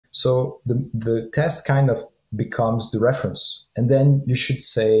So the test kind of becomes the reference. And then you should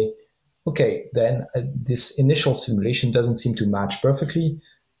say, okay, then this initial simulation doesn't seem to match perfectly.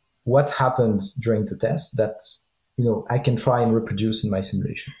 What happened during the test that, I can try and reproduce in my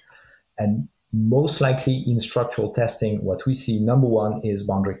simulation? And most likely in structural testing, what we see, number one, is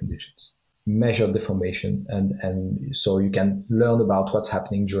boundary conditions. Measure deformation, and so you can learn about what's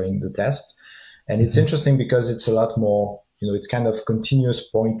happening during the test. And it's interesting because it's a lot more, it's kind of continuous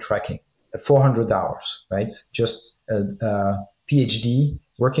point tracking. 400 hours, right? Just a PhD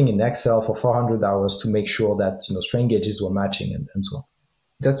working in Excel for 400 hours to make sure that, strain gauges were matching and so on.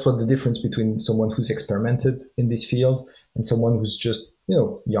 That's what the difference between someone who's experimented in this field and someone who's just,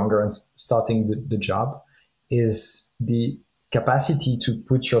 younger and starting the job, is the capacity to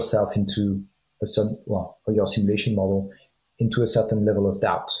put yourself into or your simulation model into a certain level of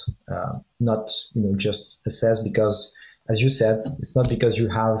doubt, not, just assess because, as you said, it's not because you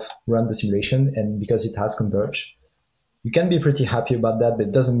have run the simulation and because it has converged. You can be pretty happy about that, but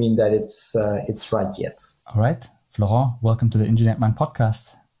it doesn't mean that it's right yet. All right. Florent, welcome to the Engineered Mind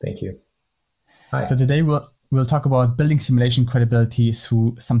podcast. Thank you. Hi. So today we'll talk about building simulation credibility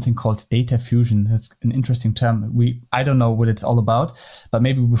through something called data fusion. That's an interesting term. I don't know what it's all about, but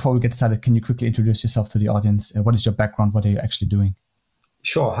maybe before we get started, can you quickly introduce yourself to the audience? What is your background? What are you actually doing?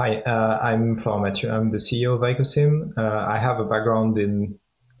 Sure. Hi, I'm Florent Mathieu. I'm the CEO of EikoSim. I have a background in,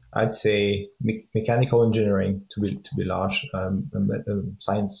 I'd say, mechanical engineering to be large,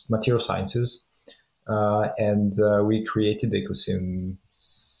 material sciences. And we created EikoSim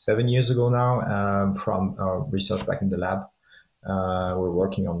 7 years ago now, from our research back in the lab. We're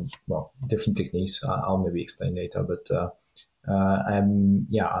working on, different techniques. I'll maybe explain later, but, I'm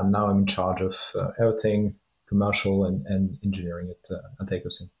in charge of everything commercial and engineering at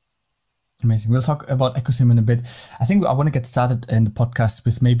EikoSim. Amazing. We'll talk about EikoSim in a bit. I think I want to get started in the podcast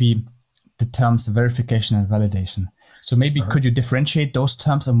with maybe the terms verification and validation. So maybe could you differentiate those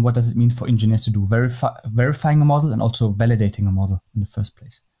terms and what does it mean for engineers to do verifying a model and also validating a model in the first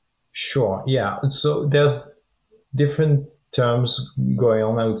place? Sure. Yeah. So there's different terms going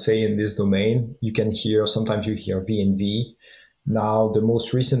on, I would say, in this domain. Sometimes you hear V and V. Now, the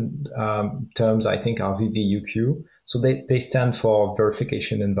most recent terms, I think, are VVUQ. So they stand for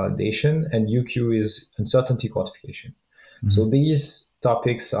verification and validation, and UQ is uncertainty quantification. Mm-hmm. So these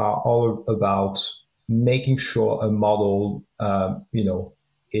topics are all about making sure a model,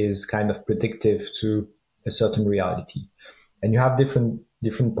 is kind of predictive to a certain reality. And you have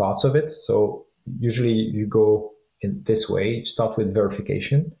different parts of it. So usually you go in this way, start with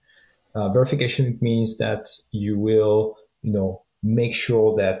verification. Verification means that you will, make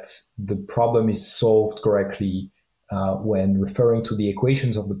sure that the problem is solved correctly when referring to the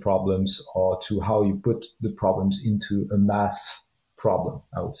equations of the problems or to how you put the problems into a math problem,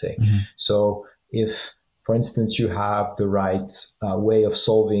 I would say. Mm-hmm. So if, for instance, you have the right way of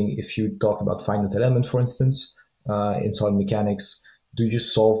solving, if you talk about finite element, for instance, in solid mechanics, do you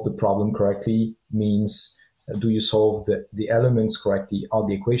solve the problem correctly? Means, do you solve the elements correctly? Are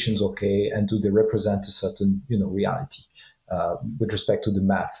the equations okay? And do they represent a certain, reality with respect to the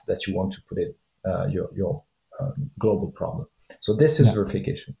math that you want to put in your global problem? So this is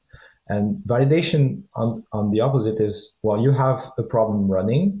verification. And validation on the opposite is, you have a problem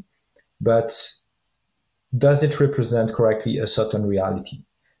running, but does it represent correctly a certain reality?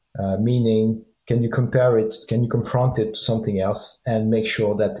 Meaning, can you compare it? Can you confront it to something else and make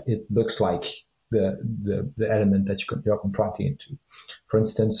sure that it looks like the element that you're confronting it to? For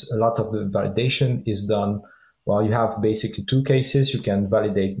instance, a lot of the validation is done. You have basically two cases. You can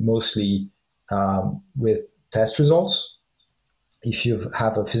validate mostly with test results. If you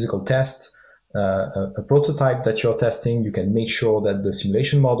have a physical test, a prototype that you're testing, you can make sure that the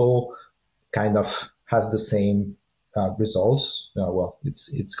simulation model kind of has the same results.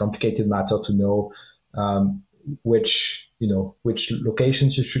 It's complicated matter to know which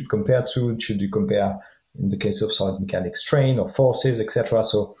locations you should compare to. Should you compare, in the case of solid mechanics, strain or forces, etc.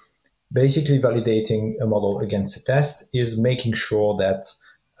 So basically validating a model against a test is making sure that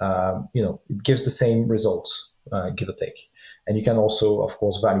it gives the same results, give or take. And you can also, of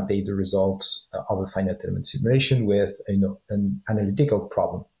course, validate the results of a finite element simulation with, an analytical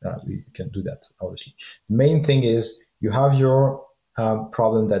problem. We can do that, obviously. The main thing is you have your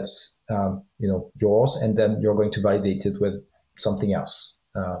problem that's, yours, and then you're going to validate it with something else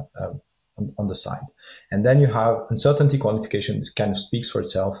on the side. And then you have uncertainty quantification. This kind of speaks for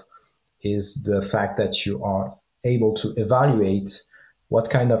itself, is the fact that you are able to evaluate what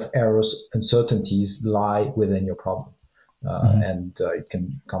kind of errors, uncertainties lie within your problem. And it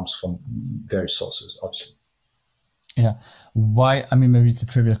comes from various sources, obviously. Yeah. Why? I mean, maybe it's a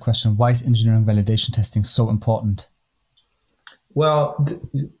trivial question. Why is engineering validation testing so important? Well,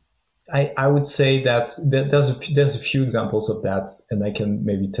 I would say that there's a few examples of that, and I can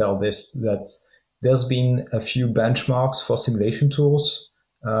maybe tell this, that there's been a few benchmarks for simulation tools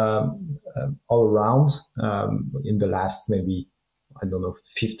all around in the last maybe, I don't know,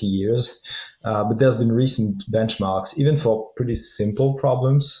 50 years. But there's been recent benchmarks, even for pretty simple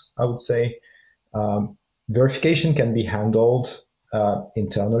problems, I would say. Verification can be handled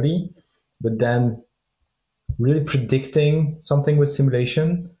internally, but then really predicting something with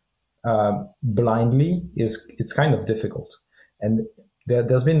simulation blindly it's kind of difficult. And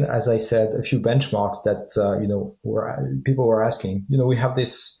there's been, as I said, a few benchmarks that people were asking. We have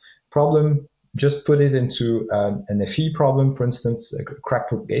this problem. Just put it into an FE problem, for instance, a crack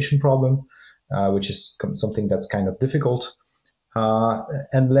propagation problem, which is something that's kind of difficult.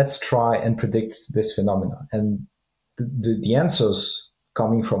 And let's try and predict this phenomena. And the answers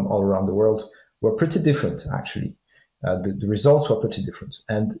coming from all around the world were pretty different, actually. The results were pretty different.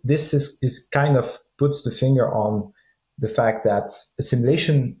 And this is kind of puts the finger on the fact that a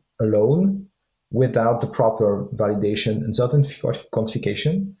simulation alone, without the proper validation and certain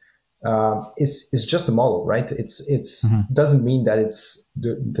quantification, is just a model, right? It's doesn't mean that it's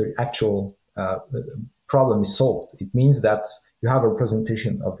the actual problem is solved. It means that you have a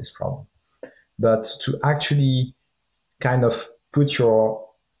representation of this problem. But to actually kind of put your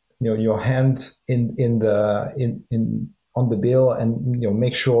hand on the bill and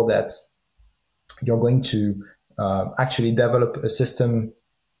make sure that you're going to actually develop a system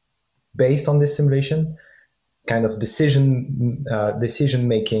based on this simulation, kind of decision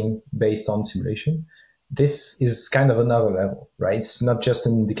making based on simulation. This is kind of another level, right? It's not just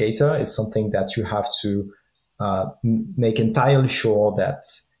an indicator. It's something that you have to make entirely sure that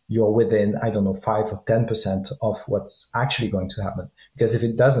you're within, 5 or 10% of what's actually going to happen. Because if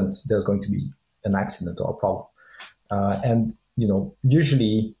it doesn't, there's going to be an accident or a problem. And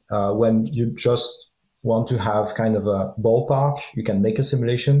usually when you just want to have kind of a ballpark, you can make a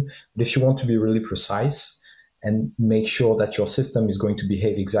simulation. But if you want to be really precise and make sure that your system is going to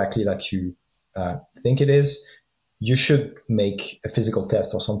behave exactly like you think it is, you should make a physical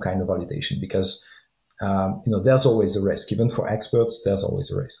test or some kind of validation, because there's always a risk. Even for experts, there's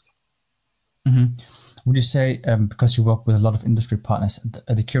always a risk. Mm-hmm. Would you say, because you work with a lot of industry partners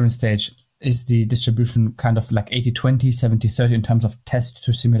at the current stage, is the distribution kind of like 80-20, 70-30 in terms of test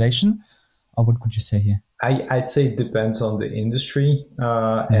to simulation? Or what would you say here? I'd say it depends on the industry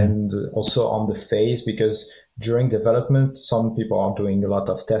and also on the phase, because during development, some people are doing a lot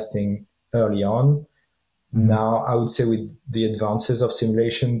of testing early on. Now, I would say with the advances of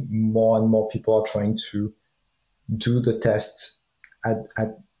simulation, more and more people are trying to do the tests at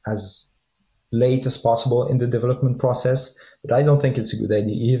as late as possible in the development process. But I don't think it's a good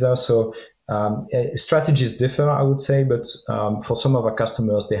idea either. So strategies differ, I would say. But for some of our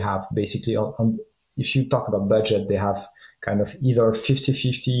customers, they have basically, if you talk about budget, they have kind of either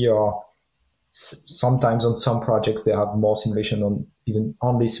 50-50 or sometimes on some projects, they have more simulation on even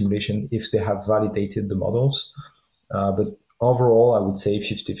only simulation if they have validated the models. But overall, I would say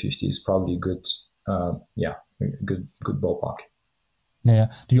 50-50 is probably a good ballpark.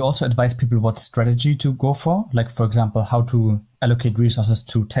 Yeah. Do you also advise people what strategy to go for? Like, for example, how to allocate resources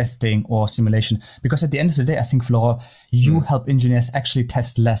to testing or simulation? Because at the end of the day, I think, Florent, you help engineers actually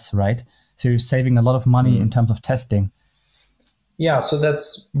test less, right? So you're saving a lot of money in terms of testing. Yeah, so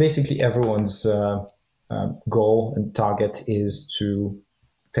that's basically everyone's goal and target is to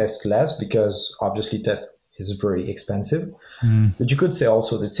test less, because obviously test is very expensive. But you could say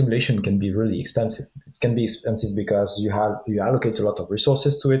also that simulation can be really expensive. It can be expensive because you allocate a lot of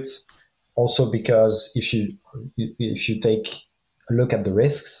resources to it. Also because if you take a look at the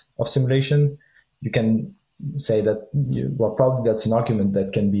risks of simulation, you can say that, probably that's an argument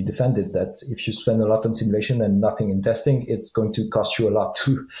that can be defended, that if you spend a lot on simulation and nothing in testing, it's going to cost you a lot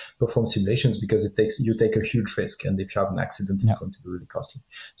to perform simulations, because you take a huge risk. And if you have an accident, it's going to be really costly.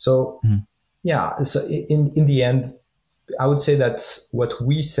 So so in the end, I would say that what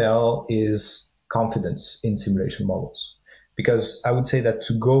we sell is confidence in simulation models, because I would say that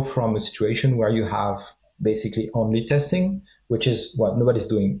to go from a situation where you have basically only testing, which is what nobody's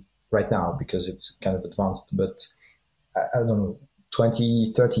doing right now because it's kind of advanced, but I don't know,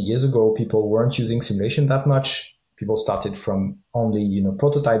 20, 30 years ago, people weren't using simulation that much. People started from only,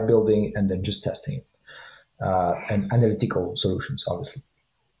 prototype building and then just testing and analytical solutions, obviously.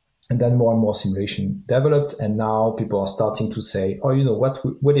 And then more and more simulation developed, and now people are starting to say, oh,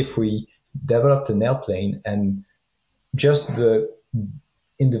 what if we developed an airplane and just the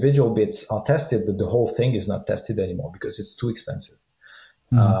individual bits are tested, but the whole thing is not tested anymore because it's too expensive.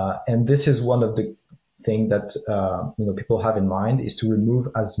 And this is one of the thing that people have in mind, is to remove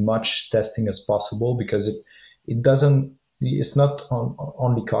as much testing as possible, because it's not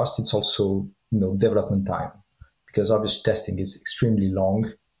only cost, it's also development time, because obviously testing is extremely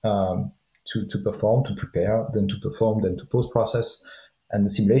long to perform, to prepare, then to perform, then to post process, and the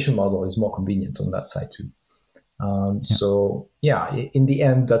simulation model is more convenient on that side too. So in the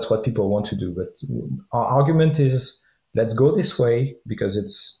end, that's what people want to do. But our argument is, let's go this way because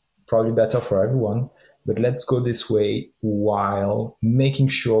it's probably better for everyone. But let's go this way while making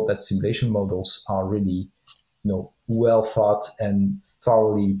sure that simulation models are really, well thought and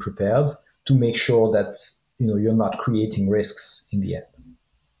thoroughly prepared to make sure that, you're not creating risks in the end.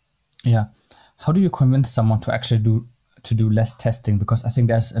 Yeah. How do you convince someone to actually do less testing? Because I think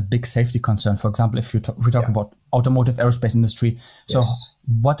there's a big safety concern. For example, if we're talking about automotive aerospace industry. So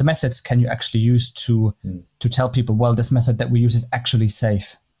what methods can you actually use to tell people, well, this method that we use is actually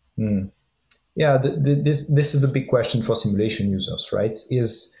safe? Yeah, this is the big question for simulation users, right?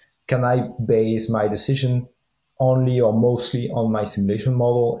 Can I base my decision only or mostly on my simulation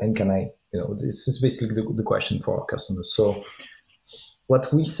model? And can I, this is basically the question for our customers. So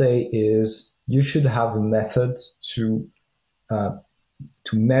what we say is, you should have a method to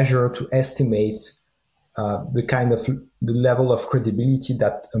measure, to estimate the level of credibility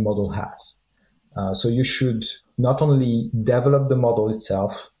that a model has. So you should not only develop the model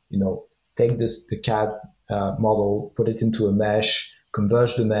itself, take the CAD model, put it into a mesh,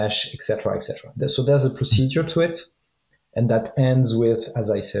 converge the mesh, etc., etc. So there's a procedure to it, and that ends with, as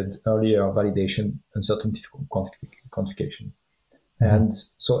I said earlier, validation, uncertainty, quantification. And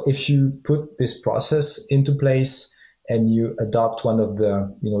so if you put this process into place and you adopt one of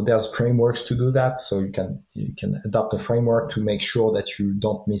the, there's frameworks to do that. So you can adopt a framework to make sure that you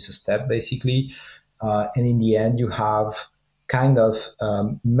don't miss a step, basically. And in the end, you have kind of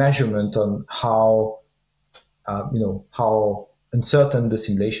measurement on how uncertain the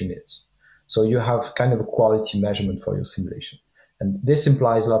simulation is. So you have kind of a quality measurement for your simulation. And this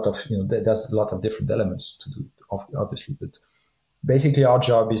implies a lot of, there's a lot of different elements to do, obviously, but basically our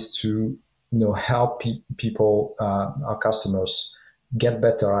job is to, help people, our customers, get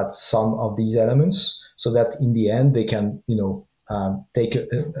better at some of these elements so that in the end they can, take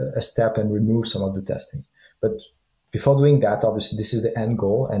a step and remove some of the testing. But before doing that, obviously this is the end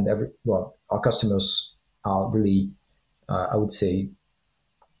goal, and our customers are really, I would say,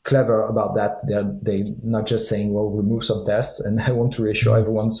 clever about that. They're not just saying, well, remove some tests, and I want to reassure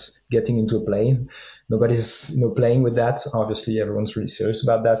everyone's getting into a plane. Nobody's, playing with that. Obviously, everyone's really serious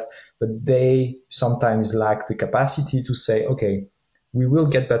about that, but they sometimes lack the capacity to say, okay, we will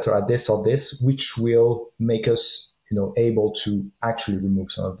get better at this or this, which will make us, able to actually remove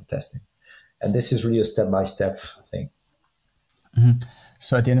some of the testing. And this is really a step-by-step thing.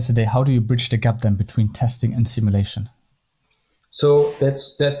 So at the end of the day, how do you bridge the gap then between testing and simulation? So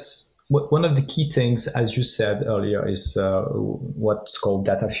that's one of the key things, as you said earlier, is what's called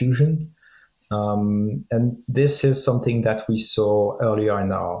data fusion. And this is something that we saw earlier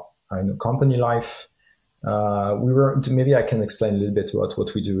in our company life. Maybe I can explain a little bit about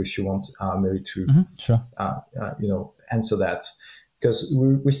what we do if you want, Mary, to sure. Answer that. Because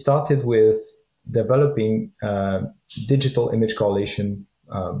we started with developing digital image correlation,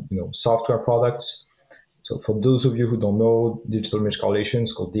 software products. So for those of you who don't know, digital image correlation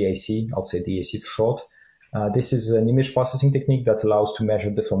is called DIC. I'll say DIC for short. This is an image processing technique that allows to measure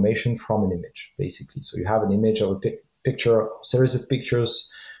deformation from an image, basically. So you have an image of a picture, a series of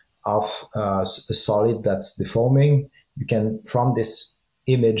pictures of a solid that's deforming. You can, from this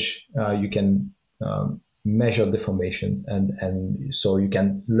image, you can measure deformation, and so you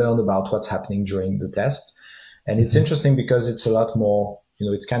can learn about what's happening during the test. And it's interesting because it's a lot more,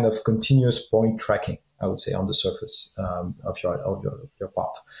 it's kind of continuous point tracking, I would say, on the surface of your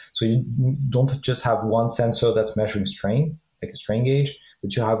part. So you don't just have one sensor that's measuring strain, like a strain gauge,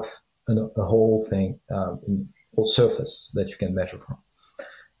 but you have a whole thing, whole surface that you can measure from.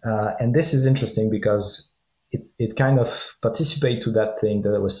 And this is interesting because it kind of participates to that thing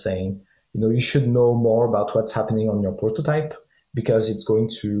that I was saying. You should know more about what's happening on your prototype, because it's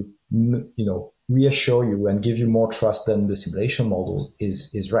going to, reassure you and give you more trust than the simulation model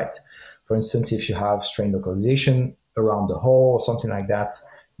is right. For instance, if you have strain localization around the hole or something like that,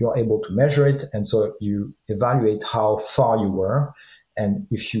 you're able to measure it. And so you evaluate how far you were. And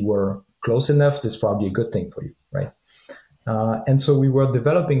if you were close enough, that's probably a good thing for you, right? And so we were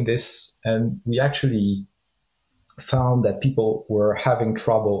developing this, and we actually found that people were having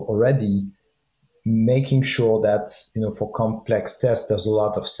trouble already making sure that, for complex tests, there's a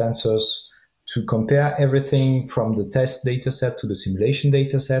lot of sensors to compare everything from the test data set to the simulation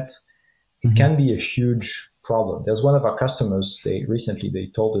data set. It can be a huge problem. There's one of our customers,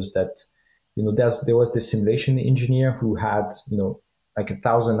 they told us that, there was this simulation engineer who had, like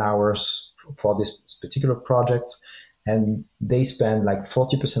 1,000 hours for this particular project. And they spend like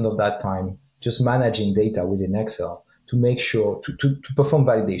 40% of that time just managing data within Excel to make sure to perform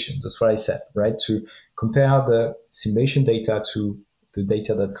validation. That's what I said, right? To compare the simulation data to the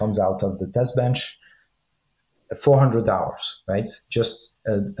data that comes out of the test bench. 400 hours, right? Just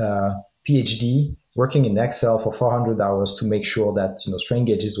a PhD working in Excel for 400 hours to make sure that, strain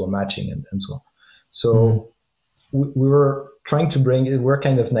gauges were matching and so on. So we were trying to we're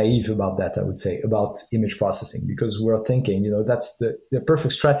kind of naive about that, I would say, about image processing, because we're thinking, that's the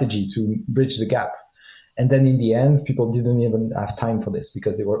perfect strategy to bridge the gap. And then in the end, people didn't even have time for this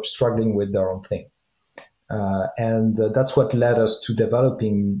because they were struggling with their own thing. And that's what led us to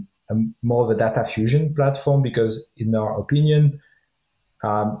developing more of a data fusion platform, because in our opinion,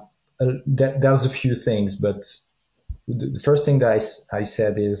 there's a few things, but the first thing that I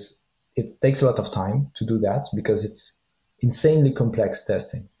said is it takes a lot of time to do that because it's insanely complex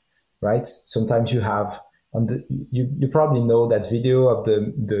testing, right? Sometimes you have you probably know that video of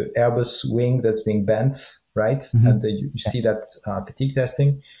the Airbus wing that's being bent, right? And you see that fatigue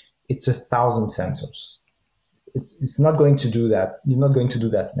testing. It's 1,000 sensors. It's not going to do that. You're not going to do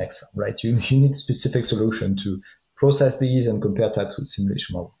that in Excel, right? You need a specific solution to process these and compare that to a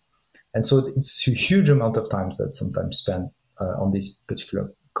simulation model. And so it's a huge amount of time that's sometimes spent on this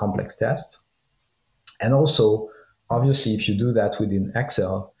particular complex test. And also, obviously, if you do that within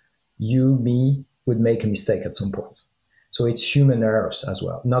Excel, me would make a mistake at some point. So it's human errors as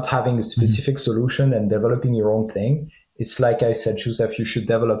well. Not having a specific solution and developing your own thing. It's like I said, Jousef, you should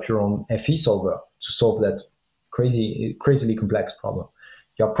develop your own FE solver to solve that crazily complex problem.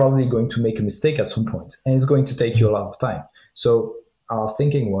 You're probably going to make a mistake at some point, and it's going to take you a lot of time. So our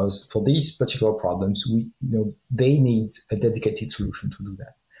thinking was, for these particular problems, they need a dedicated solution to do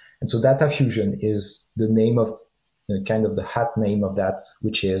that. And so data fusion is the name of, kind of the hat name of that,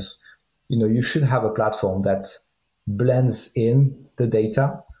 which is, you should have a platform that blends in the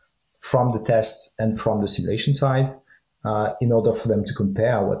data from the test and from the simulation side, in order for them to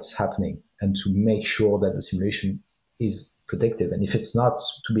compare what's happening and to make sure that the simulation is predictive. And if it's not,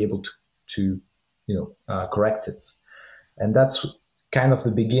 to be able to correct it. And that's kind of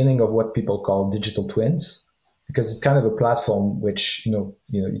the beginning of what people call digital twins, because it's kind of a platform which,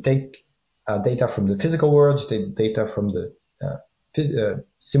 you take data from the physical world, you take data from the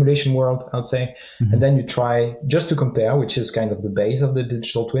simulation world, I would say, and then you try just to compare, which is kind of the base of the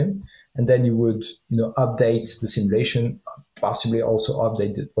digital twin. And then you would, update the simulation, possibly also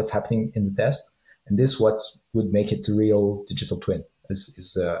update what's happening in the test. And this what would make it the real digital twin,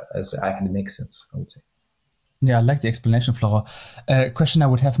 as academic sense, I would say. Yeah, I like the explanation, Florent. Question I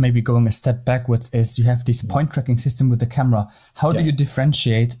would have, maybe going a step backwards, is you have this point tracking system with the camera. How do you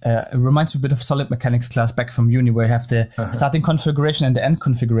differentiate? It reminds me a bit of solid mechanics class back from uni, where you have the starting configuration and the end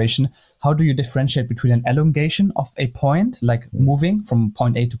configuration. How do you differentiate between an elongation of a point, like moving from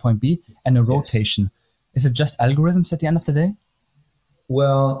point A to point B, and a rotation? Is it just algorithms at the end of the day?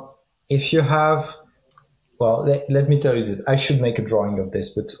 Well, if you have, let me tell you this. I should make a drawing of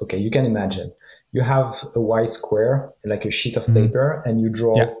this, but okay, you can imagine. You have a white square, like a sheet of paper, and you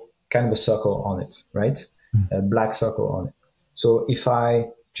draw kind of a circle on it, right? A black circle on it. So if I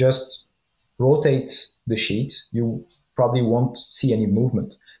just rotate the sheet, you probably won't see any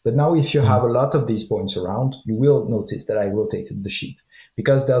movement. But now if you have a lot of these points around, you will notice that I rotated the sheet,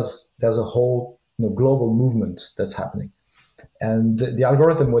 because there's a whole global movement that's happening. And the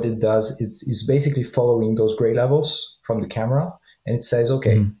algorithm, what it does is basically following those gray levels from the camera. And it says,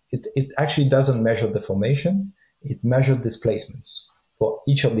 okay, it actually doesn't measure deformation. It measures displacements for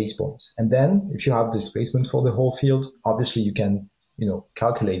each of these points. And then if you have displacement for the whole field, obviously you can,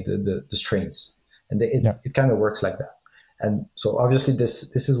 calculate the strains. And it kind of works like that. And so obviously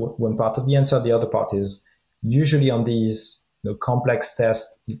this is one part of the answer. The other part is usually on these complex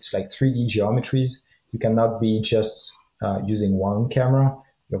tests, it's like 3D geometries. You cannot be just using one camera.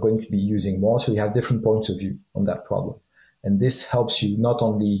 You're going to be using more. So you have different points of view on that problem. And this helps you not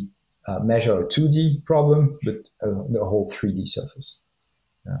only measure a 2D problem, but the whole 3D surface.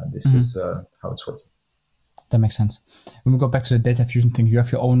 This is how it's working. That makes sense. When we go back to the data fusion thing, you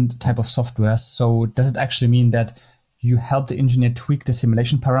have your own type of software. So does it actually mean that you help the engineer tweak the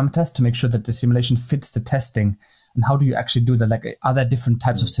simulation parameters to make sure that the simulation fits the testing? And how do you actually do that? Like, are there different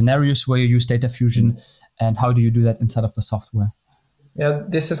types of scenarios where you use data fusion? And how do you do that inside of the software? Yeah,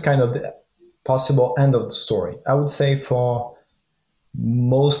 this is kind of possible end of the story. I would say for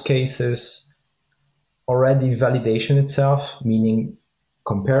most cases, already validation itself, meaning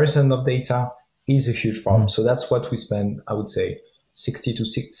comparison of data, is a huge problem. So that's what we spend, I would say, 60 to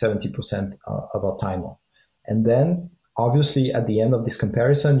 70% of our time on. And then obviously at the end of this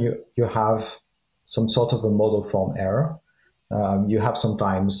comparison, you have some sort of a model form error. You have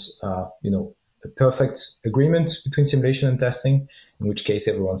sometimes, a perfect agreement between simulation and testing, in which case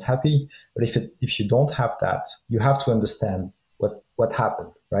everyone's happy. But if you don't have that, you have to understand what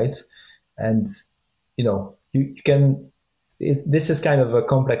happened, right? And, you can, this is kind of a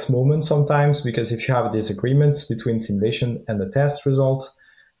complex moment sometimes, because if you have a disagreement between simulation and the test result,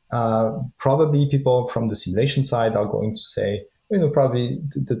 probably people from the simulation side are going to say, probably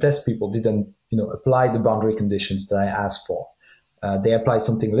the test people didn't, apply the boundary conditions that I asked for. They applied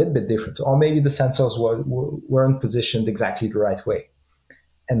something a little bit different, or maybe the sensors weren't positioned exactly the right way.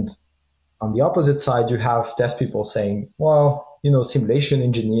 And on the opposite side, you have test people saying, well, simulation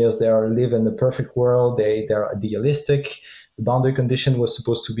engineers, they live in a perfect world. They're idealistic. The boundary condition was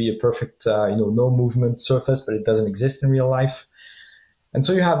supposed to be a perfect, no movement surface, but it doesn't exist in real life. And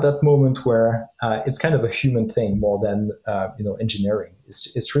so you have that moment where it's kind of a human thing more than, engineering.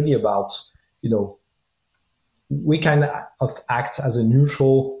 It's really about, we kind of act as a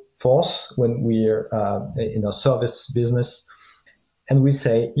neutral force when we're in a service business. And we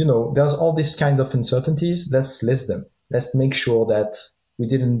say, there's all these kind of uncertainties. Let's list them. Let's make sure that we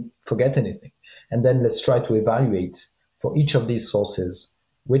didn't forget anything. And then let's try to evaluate for each of these sources,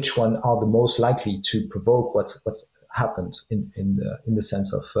 which one are the most likely to provoke what's happened in the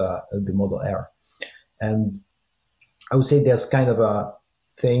sense of the model error. And I would say there's kind of a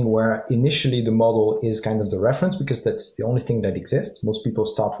thing where initially the model is kind of the reference, because that's the only thing that exists. Most people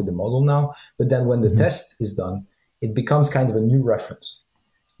start with the model now, but then when the test is done, it becomes kind of a new reference.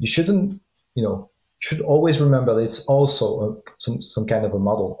 You shouldn't, should always remember that it's also some kind of a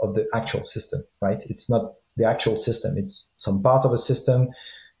model of the actual system, right? It's not the actual system. It's some part of a system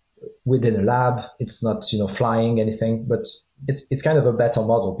within a lab. It's not, flying anything, but it's kind of a better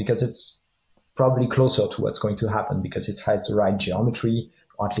model because it's probably closer to what's going to happen because it has the right geometry,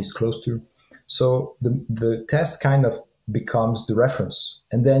 or at least close to. So the test kind of becomes the reference.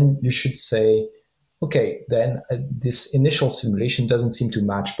 And then you should say, okay, then this initial simulation doesn't seem to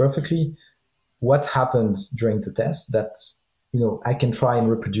match perfectly. What happened during the test that, I can try and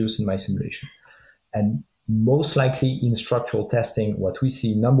reproduce in my simulation? And most likely in structural testing, what we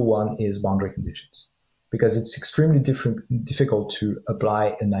see, number one, is boundary conditions, because it's extremely difficult to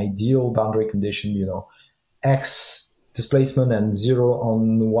apply an ideal boundary condition, X displacement and 0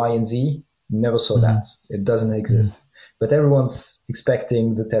 on Y and Z. Never saw that. It doesn't exist. But everyone's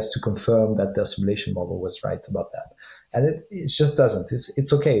expecting the test to confirm that their simulation model was right about that. And it just doesn't.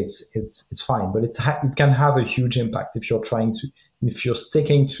 It's okay. It's fine. But it can have a huge impact if you're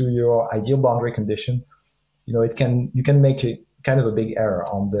sticking to your ideal boundary condition. You can make a kind of a big error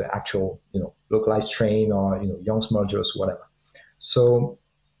on the actual, localized train or, Young's modulus, whatever. So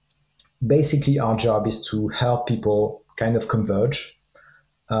basically our job is to help people kind of converge.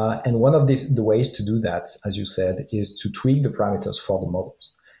 And one of the ways to do that, as you said, is to tweak the parameters for the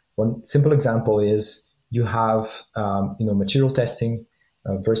models. One simple example is you have, material testing,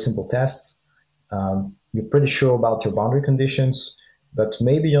 a very simple test. You're pretty sure about your boundary conditions, but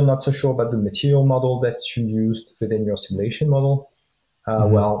maybe you're not so sure about the material model that you used within your simulation model.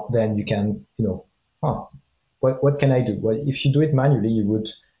 Well, then you can, what can I do? Well, if you do it manually, you would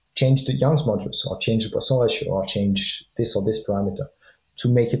change the Young's modulus or change the Poisson ratio or change this or this parameter to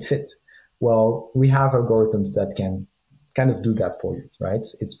make it fit. Well, we have algorithms that can kind of do that for you, right?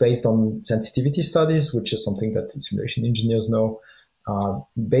 It's based on sensitivity studies, which is something that simulation engineers know.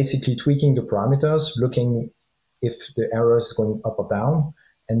 Basically tweaking the parameters, looking if the error is going up or down,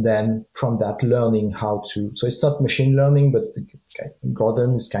 and then from that learning how to, so it's not machine learning, but the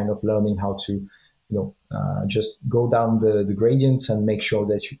algorithm is kind of learning how to, just go down the gradients and make sure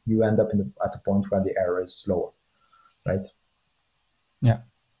that you end up at a point where the error is lower, right? Yeah,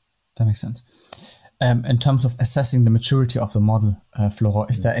 that makes sense. In terms of assessing the maturity of the model, Florent,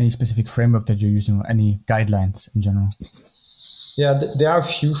 is there any specific framework that you're using or any guidelines in general? Yeah, there are a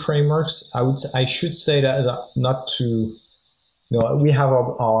few frameworks. I should say that not to, we have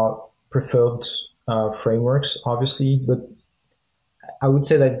our preferred frameworks, obviously, but I would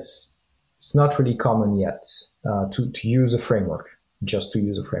say that it's not really common yet to use a framework, just to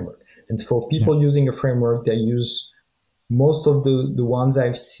use a framework. And for people using a framework, they use, most of the ones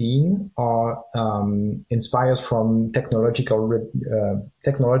I've seen are inspired from technological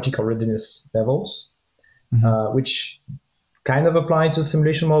readiness levels, which kind of applied to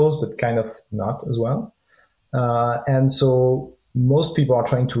simulation models, but kind of not as well. And so most people are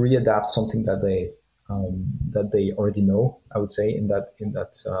trying to readapt something that they already know, I would say, in that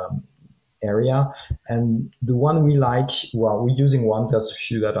area. And the one we like, well, we're using one. There's a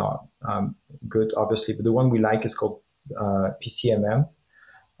few that are good, obviously, but the one we like is called PCMM.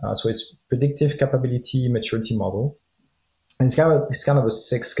 So it's Predictive Capability Maturity Model. And it's kind of a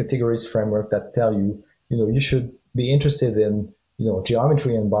 6 categories framework that tell you, you should be interested in,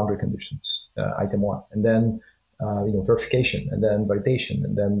 geometry and boundary conditions, item 1, and then, verification, and then validation,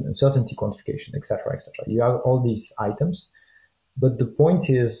 and then uncertainty quantification, etc., etc. You have all these items. But the point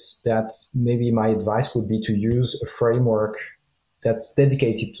is that maybe my advice would be to use a framework that's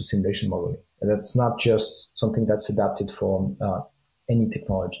dedicated to simulation modeling. And that's not just something that's adapted for any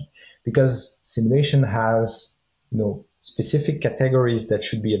technology. Because simulation has, specific categories that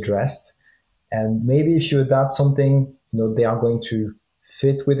should be addressed. And maybe if you adapt something, they are going to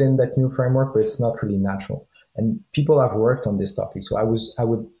fit within that new framework, but it's not really natural. And people have worked on this topic. So I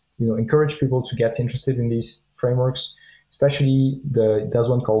would, encourage people to get interested in these frameworks. Especially there's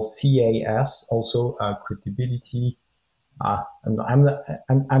one called CAS, also credibility.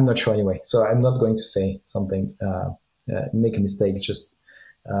 I'm not sure anyway, so I'm not going to say something, make a mistake. Just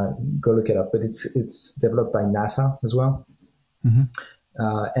go look it up. But it's developed by NASA as well. Mm-hmm.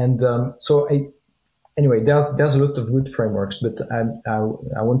 Anyway, there's a lot of good frameworks, but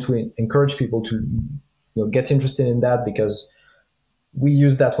I want to encourage people to get interested in that because we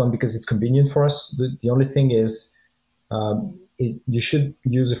use that one because it's convenient for us. The only thing is. You should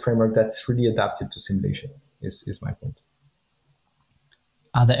use a framework that's really adapted to simulation, is my point.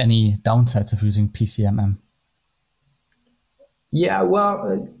 Are there any downsides of using PCMM? Yeah,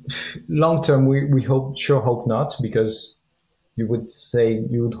 well, long term, we sure hope not, because you would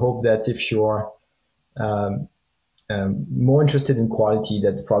hope that if you're more interested in quality,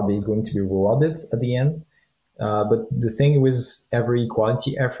 that probably is going to be rewarded at the end. But the thing with every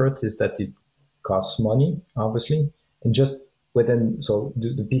quality effort is that it costs money, obviously. And just within, so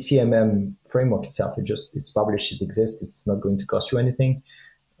the PCMM framework itself, it's published, it exists, it's not going to cost you anything.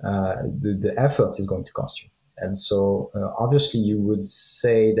 The effort is going to cost you. And so, obviously you would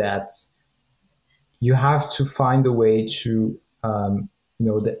say that you have to find a way to,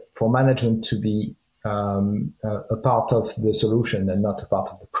 that for management to be, a part of the solution and not a part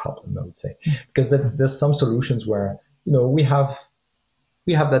of the problem, I would say. Because there's some solutions where, we have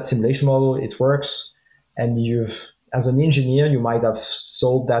that simulation model, it works, and as an engineer, you might have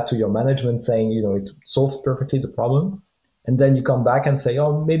sold that to your management saying, it solves perfectly the problem. And then you come back and say,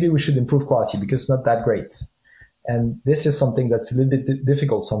 oh, maybe we should improve quality because it's not that great. And this is something that's a little bit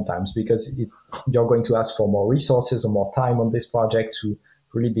difficult sometimes because you're going to ask for more resources or more time on this project to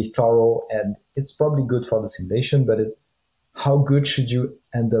really be thorough. And it's probably good for the simulation, but how good should you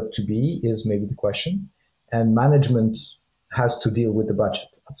end up to be is maybe the question. And management has to deal with the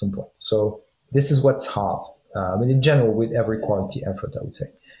budget at some point. So this is what's hard. In general, with every quality effort, I would say.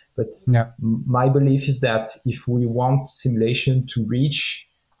 But my belief is that if we want simulation to reach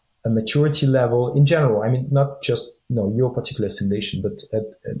a maturity level in general, not just your particular simulation, but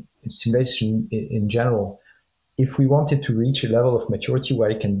simulation in general, if we want it to reach a level of maturity where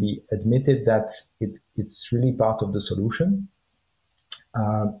it can be admitted that it's really part of the solution,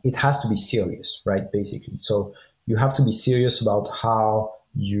 it has to be serious, right? Basically. So you have to be serious about how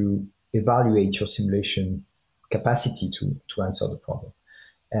you evaluate your simulation capacity to answer the problem.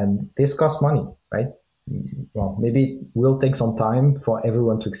 And this costs money, right? Well, maybe it will take some time for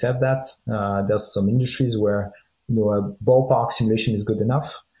everyone to accept that. There's some industries where, a ballpark simulation is good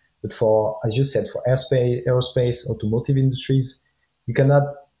enough. But for, as you said, for aerospace, automotive industries, you cannot,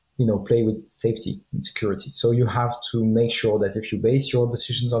 play with safety and security. So you have to make sure that if you base your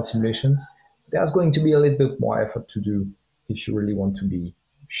decisions on simulation, there's going to be a little bit more effort to do if you really want to be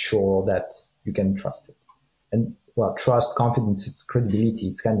sure that you can trust it. And trust, confidence, it's credibility.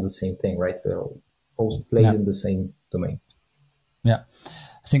 It's kind of the same thing, right? It also plays in the same domain. Yeah.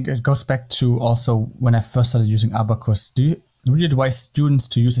 I think it goes back to also when I first started using Abacus. Would you advise students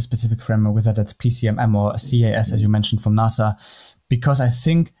to use a specific framework, whether that's PCMM or CAS, as you mentioned from NASA? Because I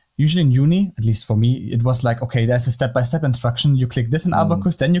think usually in uni, at least for me, it was like, okay, there's a step-by-step instruction. You click this in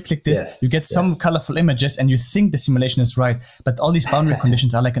Abacus, then you click this. You get some colorful images and you think the simulation is right. But all these boundary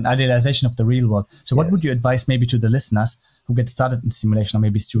conditions are like an idealization of the real world. So what would you advise maybe to the listeners who get started in simulation, or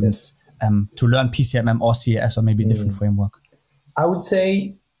maybe students to learn PCMM or CAS or maybe a different framework? I would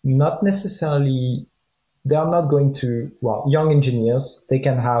say not necessarily. They are not going to, young engineers, they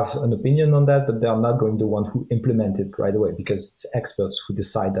can have an opinion on that, but they are not going to want who implement it right away because it's experts who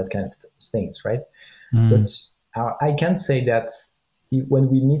decide that kind of things, right? But I can say that when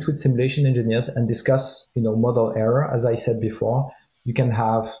we meet with simulation engineers and discuss, model error, as I said before, you can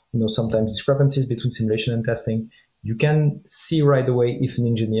have, sometimes discrepancies between simulation and testing. You can see right away if an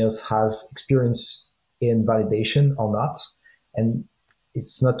engineer has experience in validation or not. And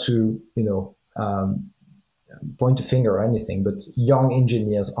it's not to, point a finger or anything, but young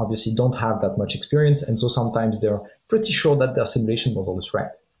engineers obviously don't have that much experience. And so sometimes they're pretty sure that their simulation model is right,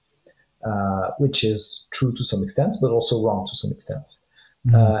 which is true to some extent, but also wrong to some extent.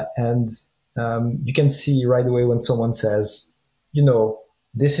 And you can see right away when someone says,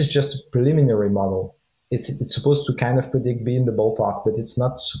 this is just a preliminary model. It's supposed to kind of predict, be in the ballpark, but it's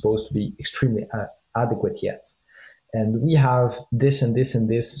not supposed to be extremely adequate yet. And we have this and this and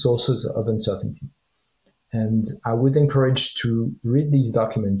this sources of uncertainty. And I would encourage to read these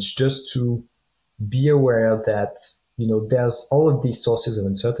documents just to be aware that, there's all of these sources of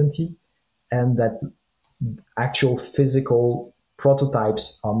uncertainty and that actual physical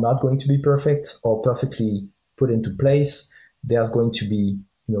prototypes are not going to be perfect or perfectly put into place. There's going to be,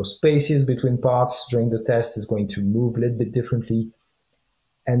 spaces between parts during the test is going to move a little bit differently.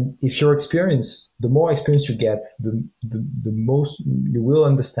 And if you're experienced, the more experience you get, the most you will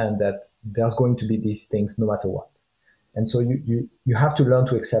understand that there's going to be these things no matter what. And so you have to learn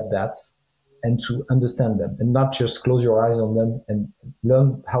to accept that and to understand them and not just close your eyes on them and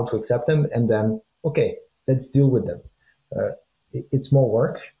learn how to accept them. And then, okay, let's deal with them. It's more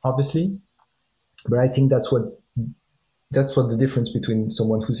work, obviously, but I think that's what the difference between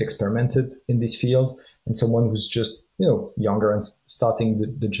someone who's experimented in this field and someone who's just, younger and starting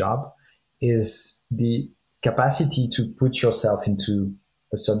the job is the capacity to put yourself into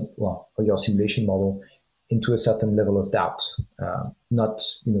or your simulation model into a certain level of doubt, not,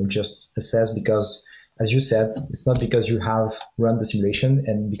 just assess because, as you said, it's not because you have run the simulation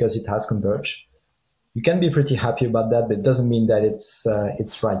and because it has converged. You can be pretty happy about that, but it doesn't mean that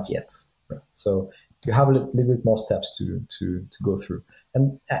it's right yet. So you have a little bit more steps to go through.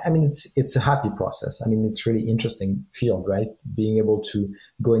 And I mean, it's a happy process. I mean, it's really interesting field, right? Being able to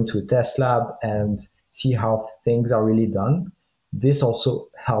go into a test lab and see how things are really done. This also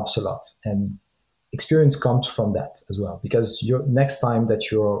helps a lot. And experience comes from that as well, because next time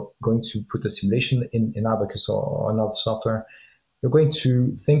that you're going to put a simulation in Abacus or another software, you're going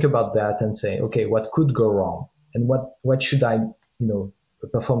to think about that and say, okay, what could go wrong? And what should I,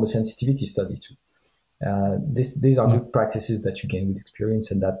 perform a sensitivity study to? These are good practices that you gain with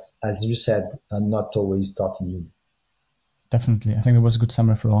experience and that, as you said, are not always taught in uni. Definitely. I think it was a good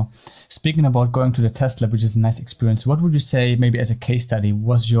summary for all. Speaking about going to the test lab, which is a nice experience, what would you say, maybe as a case study,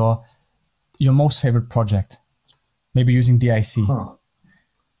 was your most favorite project? Maybe using DIC.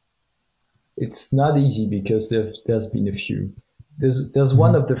 It's not easy because there's been a few. There's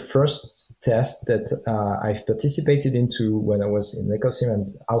one of the first tests that I've participated into when I was in EikoSim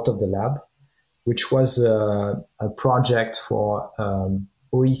and out of the lab, which was a project for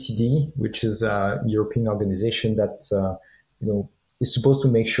OECD, which is a European organization that is supposed to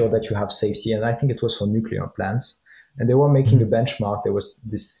make sure that you have safety. And I think it was for nuclear plants. And they were making a benchmark. There was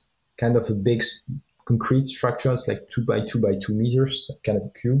this kind of a big concrete structure. It's like 2 by 2 by 2 meters, kind of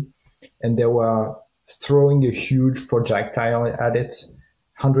a cube. And they were throwing a huge projectile at it,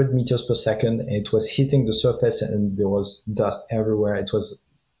 100 meters per second. And it was hitting the surface and there was dust everywhere. It was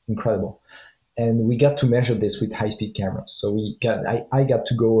incredible. And we got to measure this with high-speed cameras. So I got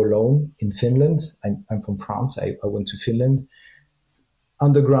to go alone in Finland. I'm from France. I went to Finland,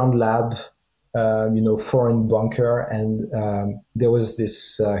 underground lab, foreign bunker. And there was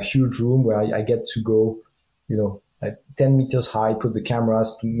this huge room where I get to go, at 10 meters high, put the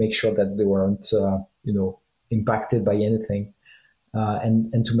cameras to make sure that they weren't, impacted by anything.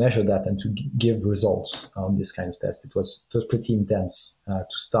 And to measure that and to give results on this kind of test. It was pretty intense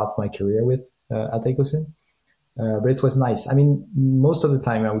to start my career with at EikoSim. But it was nice. I mean, most of the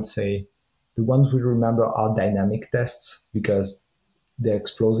time I would say the ones we remember are dynamic tests because they're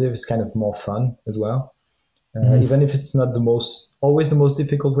explosive. It's kind of more fun as well. Even if it's not always the most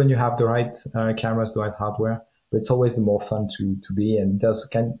difficult when you have the right cameras, the right hardware, but it's always the more fun to be. And there's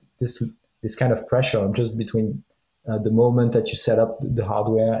this kind of pressure just between the moment that you set up the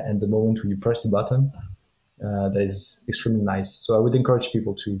hardware and the moment when you press the button, that is extremely nice. So I would encourage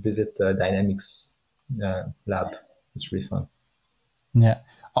people to visit Dynamics lab. It's really fun. Yeah.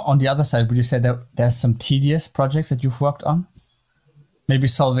 On the other side, would you say that there's some tedious projects that you've worked on? Maybe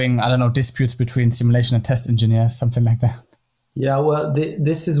solving, disputes between simulation and test engineers, something like that. Yeah, well,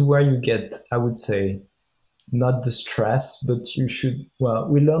 this is where you get, I would say, not the stress, but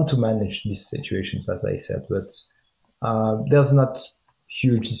we learn to manage these situations, as I said, but there's not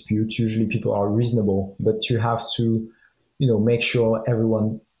huge disputes. Usually people are reasonable, but you have to, make sure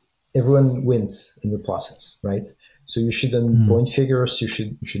everyone wins in the process, right? So you shouldn't point figures. You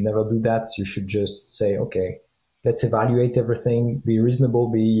should never do that. You should just say, okay, let's evaluate everything, be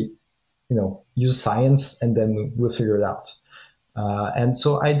reasonable, use science, and then we'll figure it out. And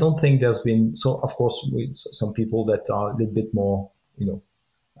so I don't think there's been, so of course, some people that are a little bit more,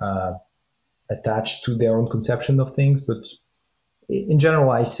 attached to their own conception of things, but in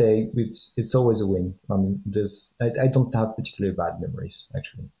general, I say it's always a win. I mean, I don't have particularly bad memories,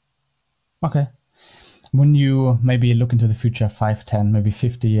 actually. Okay. When you maybe look into the future, 5, 10, maybe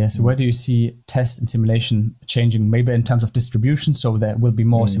 50 years, where do you see test and simulation changing, maybe in terms of distribution? So there will be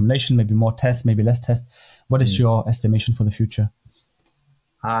more simulation, maybe more test, maybe less test. What is your estimation for the future?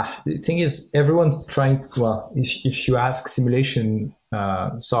 The thing is, everyone's trying to, well, if you ask simulation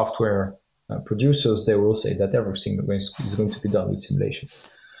software producers, they will say that everything is going to be done with simulation,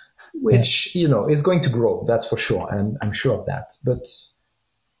 which, is going to grow, that's for sure. And I'm sure of that. But,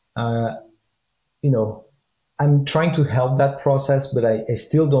 I'm trying to help that process, but I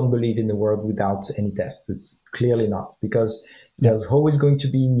still don't believe in the world without any tests. It's clearly not, because there's always going to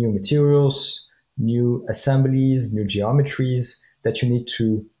be new materials, new assemblies, new geometries that you need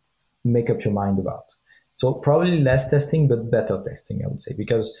to make up your mind about. So probably less testing, but better testing, I would say,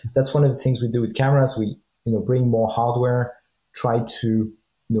 because that's one of the things we do with cameras. We, bring more hardware, try to,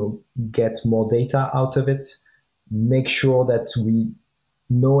 get more data out of it, make sure that we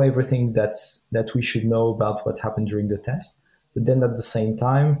know everything that we should know about what happened during the test. But then at the same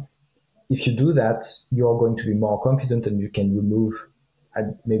time, if you do that, you're going to be more confident and you can remove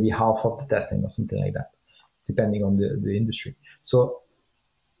maybe half of the testing or something like that, depending on the industry. So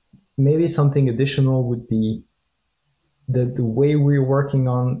maybe something additional would be the way we're working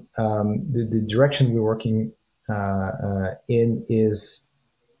on, the direction we're working in is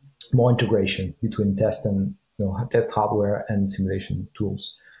more integration between test and test hardware and simulation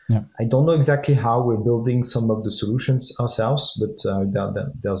tools. Yeah. I don't know exactly how we're building some of the solutions ourselves, but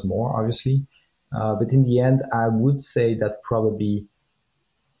there's more, obviously. But in the end, I would say that probably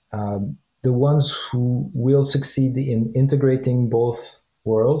the ones who will succeed in integrating both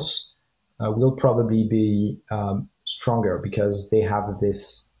worlds will probably be stronger, because they have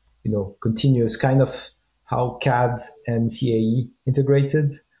this, continuous kind of how CAD and CAE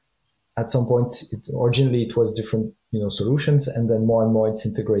integrated. At some point, originally it was different, solutions, and then more and more it's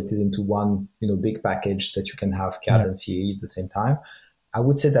integrated into one, big package that you can have CAD and CAE at the same time. I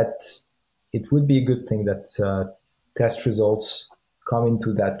would say that it would be a good thing that test results come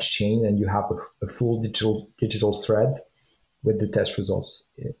into that chain and you have a full digital thread with the test results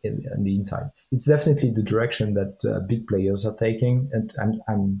in the inside. It's definitely the direction that big players are taking, and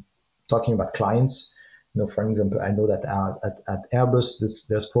I'm talking about clients. For example, I know that at Airbus,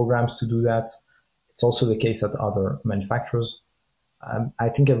 there's programs to do that. It's also the case at other manufacturers. I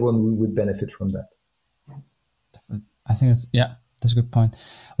think everyone would benefit from that. Definitely. I think that's a good point.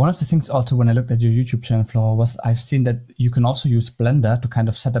 One of the things also when I looked at your YouTube channel, Florent, was I've seen that you can also use Blender to kind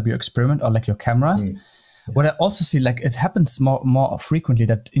of set up your experiment or like your cameras. What I also see, like it happens more frequently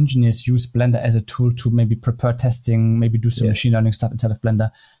that engineers use Blender as a tool to maybe prepare testing, maybe do some machine learning stuff inside of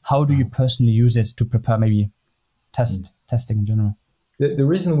Blender. How do you personally use it to prepare maybe testing in general? The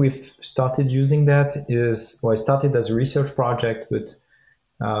reason we've started using that is, well, it started as a research project, but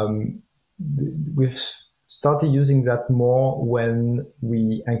we've started using that more when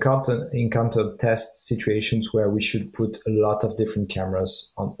we encountered test situations where we should put a lot of different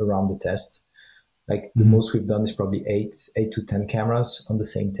cameras around the test. Like the most we've done is probably 8 to 10 cameras on the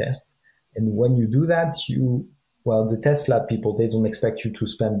same test. And when you do that, the test lab people, they don't expect you to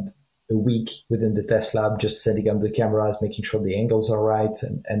spend a week within the test lab just setting up the cameras, making sure the angles are right,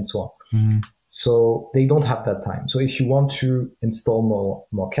 and so on. So they don't have that time. So if you want to install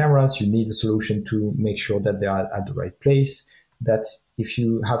more cameras, you need a solution to make sure that they are at the right place, that if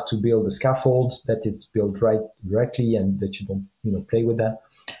you have to build a scaffold, that it's built right directly and that you don't, play with that.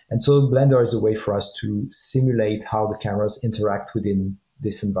 And so Blender is a way for us to simulate how the cameras interact within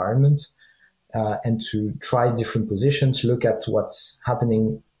this environment, and to try different positions, look at what's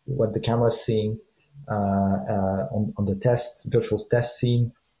happening, what the camera is seeing on the virtual test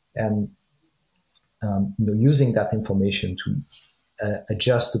scene, and using that information to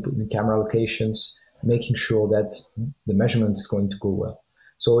adjust the camera locations, making sure that the measurement is going to go well.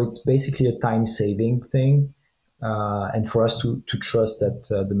 So it's basically a time-saving thing, and for us to trust that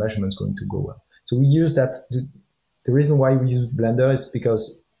the measurement is going to go well. So we use that. The reason why we use Blender is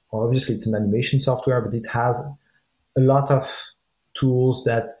because obviously it's an animation software, but it has a lot of tools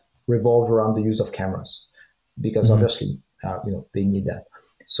that revolve around the use of cameras. Because obviously they need that.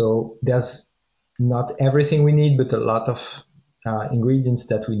 So there's not everything we need, but a lot of ingredients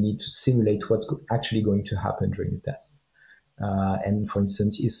that we need to simulate what's actually going to happen during the test. And for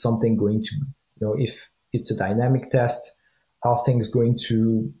instance, is something going to, if it's a dynamic test, are things going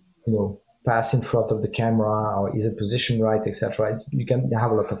to, pass in front of the camera, or is it positioned right, etc. You can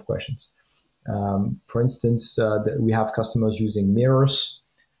have a lot of questions. For instance, we have customers using mirrors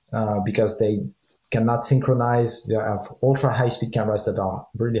because they cannot synchronize. They have ultra high-speed cameras that are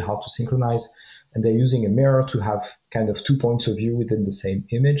really hard to synchronize, and they're using a mirror to have kind of 2 points of view within the same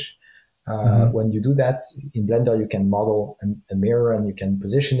image. When you do that in Blender, you can model a mirror and you can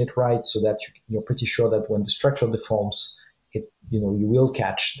position it right so that you're pretty sure that when the structure deforms, you will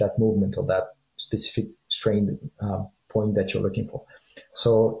catch that movement or that specific strain point that you're looking for.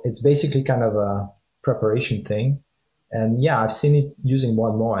 So it's basically kind of a preparation thing. And yeah, I've seen it using more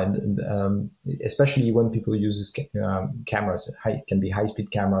and more, and especially when people use cameras. It can be high-speed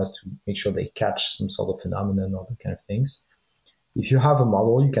cameras to make sure they catch some sort of phenomenon or that kind of things. If you have a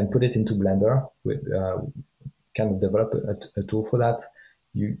model, you can put it into Blender with kind of develop a tool for that.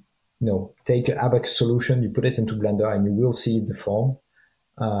 You take an Abacus solution, you put it into Blender, and you will see it deform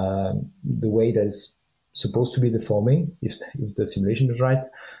the way that it's supposed to be deforming if the simulation is right.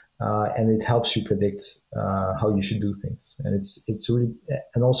 And it helps you predict how you should do things. And it's really,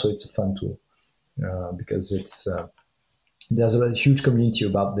 and also it's a fun tool because there's a huge community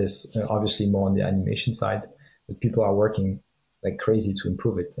about this. Obviously, more on the animation side, but people are working like crazy to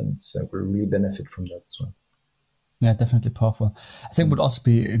improve it, and we really benefit from that as well. Yeah, definitely powerful. I think it would also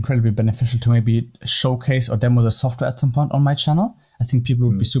be incredibly beneficial to maybe showcase or demo the software at some point on my channel. I think people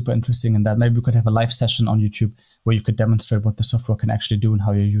would be super interested in that. Maybe we could have a live session on YouTube where you could demonstrate what the software can actually do and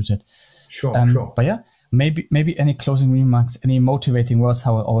how you use it. Sure. But yeah, maybe any closing remarks, any motivating words,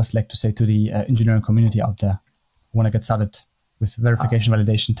 how I always like to say to the engineering community out there who want to get started with verification,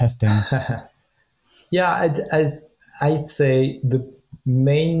 validation, testing. Yeah, I'd say the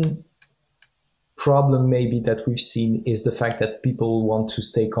main problem maybe that we've seen is the fact that people want to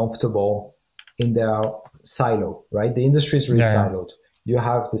stay comfortable in their silo, right? The industry is really siloed. You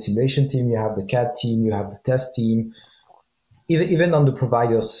have the simulation team, you have the CAD team, you have the test team. Even on the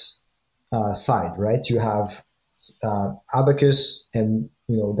provider's side, right? You have Abacus, and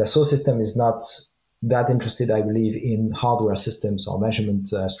the Dassault system is not that interested, I believe, in hardware systems or measurement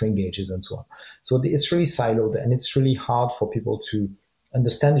strain gauges and so on. So it's really siloed, and it's really hard for people to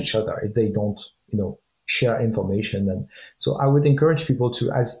understand each other if they don't, share information. And so I would encourage people to,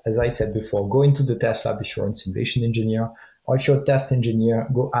 as I said before, go into the test lab if you're a simulation engineer, or if you're a test engineer,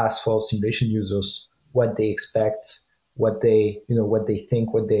 go ask for simulation users what they expect, what they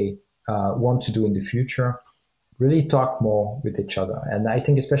think, what they want to do in the future. Really talk more with each other. And I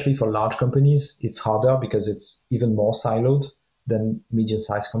think especially for large companies, it's harder because it's even more siloed than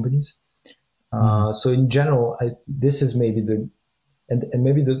medium-sized companies. So in general, this is maybe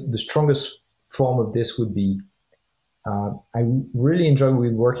maybe the strongest form of this would be, I really enjoy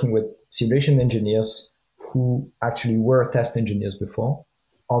working with simulation engineers who actually were test engineers before,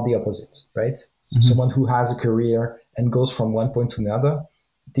 or the opposite, right? So someone who has a career and goes from one point to another.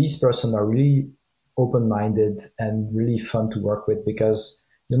 These persons are really open-minded and really fun to work with, because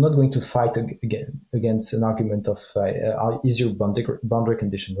you're not going to fight against an argument of is your boundary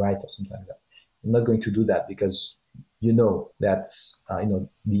condition right or something like that. You're not going to do that because that's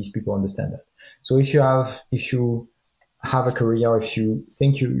these people understand that. So if you have a career, if you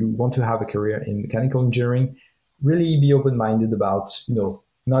think you want to have a career in mechanical engineering, really be open-minded about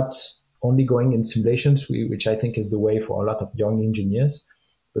not only going in simulations, which I think is the way for a lot of young engineers,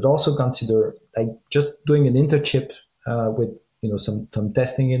 but also consider just doing an internship with some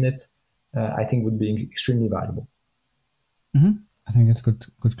testing in it. I think would be extremely valuable. I think it's good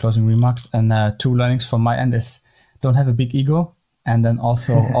closing remarks. And 2 learnings from my end is don't have a big ego, and then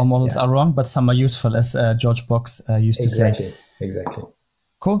also all models are wrong, but some are useful, as George Box used to say. Exactly.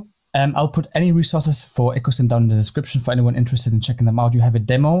 Cool. I'll put any resources for EikoSim down in the description for anyone interested in checking them out. You have a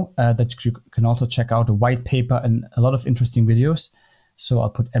demo that you can also check out, a white paper, and a lot of interesting videos. So I'll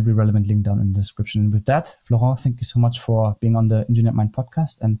put every relevant link down in the description. And with that, Florent, thank you so much for being on the Engineered Mind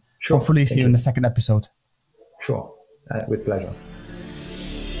podcast, and hopefully see you in the second episode. Sure. With pleasure.